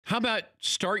How about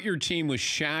start your team with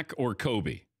Shaq or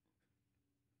Kobe?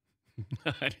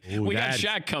 We got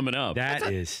Shaq coming up.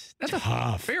 That's tough.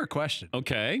 a fair question.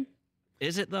 Okay.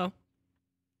 Is it, though?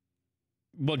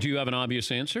 Well, do you have an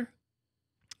obvious answer?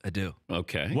 I do.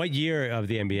 Okay. What year of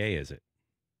the NBA is it?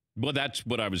 Well, that's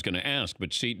what I was going to ask,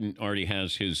 but Seton already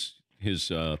has his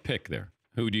pick there.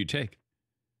 Who do you take?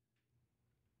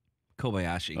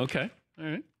 Kobayashi. Okay. All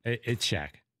right. It's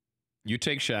Shaq. You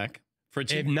take Shaq.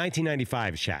 Fritzy?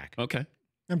 1995, Shaq. Okay.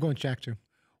 I'm going Shaq, too.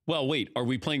 Well, wait. Are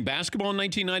we playing basketball in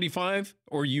 1995,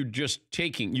 or you get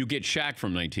Shaq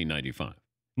from 1995?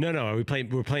 No. We're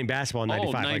playing basketball in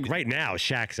 95. 90. Like right now,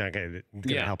 Shaq's not going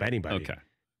to help anybody. Okay.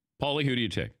 Paulie, who do you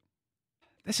take?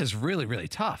 This is really, really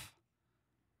tough.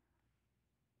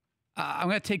 I'm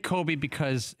going to take Kobe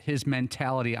because his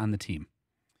mentality on the team.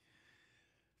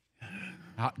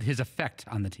 His effect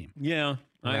on the team. Yeah.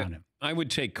 Around him. I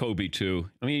would take Kobe, too.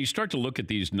 I mean, you start to look at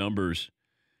these numbers.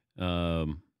 Let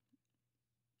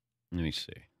me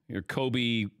see. Here,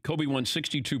 Kobe won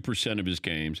 62% of his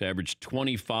games, averaged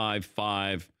 25,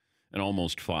 5, and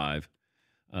almost 5.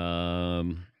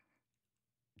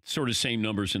 Sort of same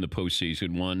numbers in the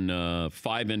postseason. Won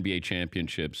 5 NBA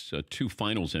championships, 2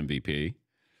 Finals MVP.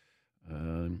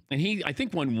 And he, I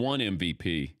think, won 1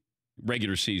 MVP,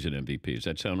 regular season MVP. Does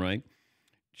that sound right?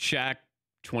 Shaq,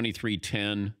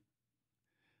 23-10.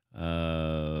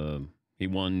 He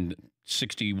won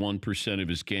 61% of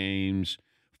his games.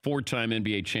 4-time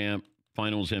NBA champ,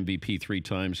 Finals MVP 3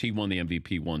 times. He won the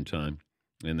MVP 1 time,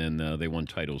 and then they won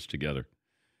titles together.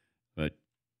 But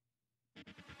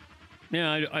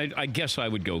yeah, I guess I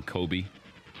would go Kobe.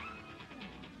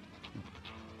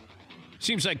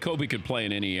 Seems like Kobe could play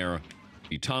in any era.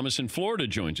 Thomas in Florida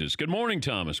joins us. Good morning,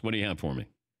 Thomas. What do you have for me?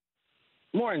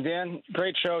 Morning, Dan.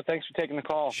 Great show. Thanks for taking the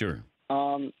call. Sure.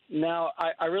 Now,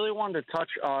 I really wanted to touch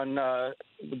on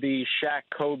the Shaq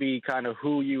Kobe kind of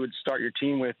who you would start your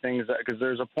team with things, because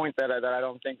there's a point that I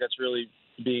don't think that's really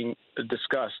being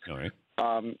discussed. All right.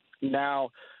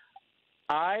 Now,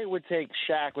 I would take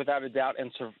Shaq without a doubt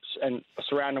and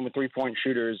surround him with three-point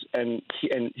shooters, and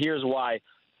here's why.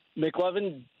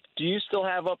 McLovin, do you still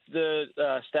have up the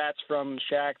stats from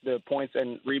Shaq, the points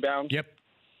and rebounds? Yep.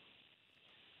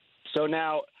 So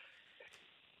now,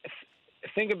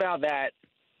 think about that,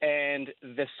 and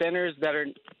the centers that are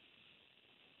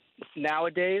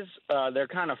nowadays, they're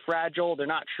kind of fragile. They're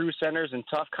not true centers and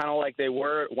tough, kind of like they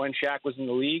were when Shaq was in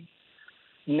the league.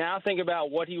 Now think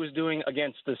about what he was doing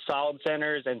against the solid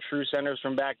centers and true centers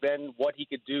from back then, what he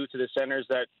could do to the centers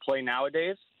that play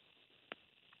nowadays.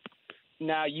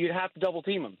 Now, you'd have to double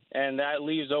team him, and that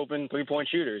leaves open three-point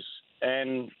shooters.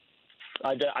 And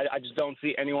I just don't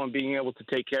see anyone being able to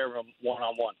take care of him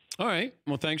one-on-one. All right.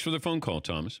 Well, thanks for the phone call,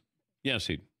 Thomas. Yes,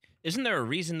 he. Isn't there a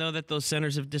reason, though, that those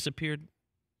centers have disappeared?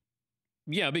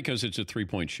 Yeah, because it's a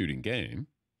three-point shooting game.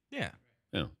 Yeah.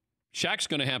 Yeah. Shaq's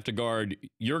going to have to guard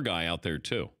your guy out there,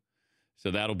 too.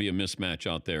 So that'll be a mismatch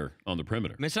out there on the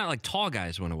perimeter. I mean, it's not like tall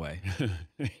guys went away.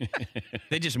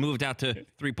 They just moved out to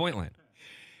three-point land.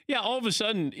 Yeah, all of a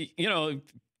sudden,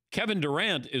 Kevin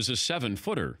Durant is a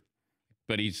 7-footer,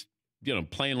 but he's,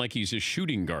 playing like he's a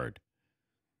shooting guard.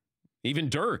 Even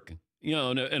Dirk,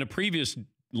 in a previous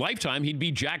lifetime, he'd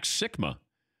be Jack Sikma.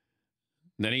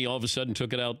 And then he all of a sudden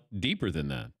took it out deeper than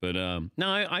that. But no,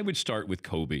 I would start with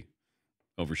Kobe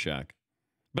over Shaq.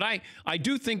 But I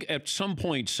do think at some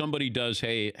point somebody does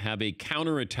have a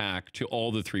counterattack to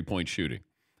all the three-point shooting,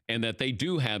 and that they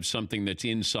do have something that's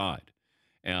inside.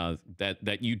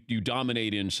 That you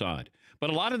dominate inside. But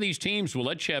a lot of these teams will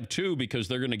let you have 2 because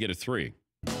they're going to get a 3.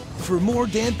 For more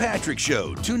Dan Patrick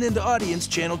Show, tune into Audience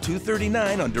Channel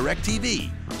 239 on DirecTV.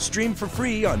 Stream for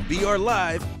free on BR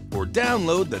Live or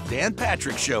download the Dan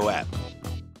Patrick Show app.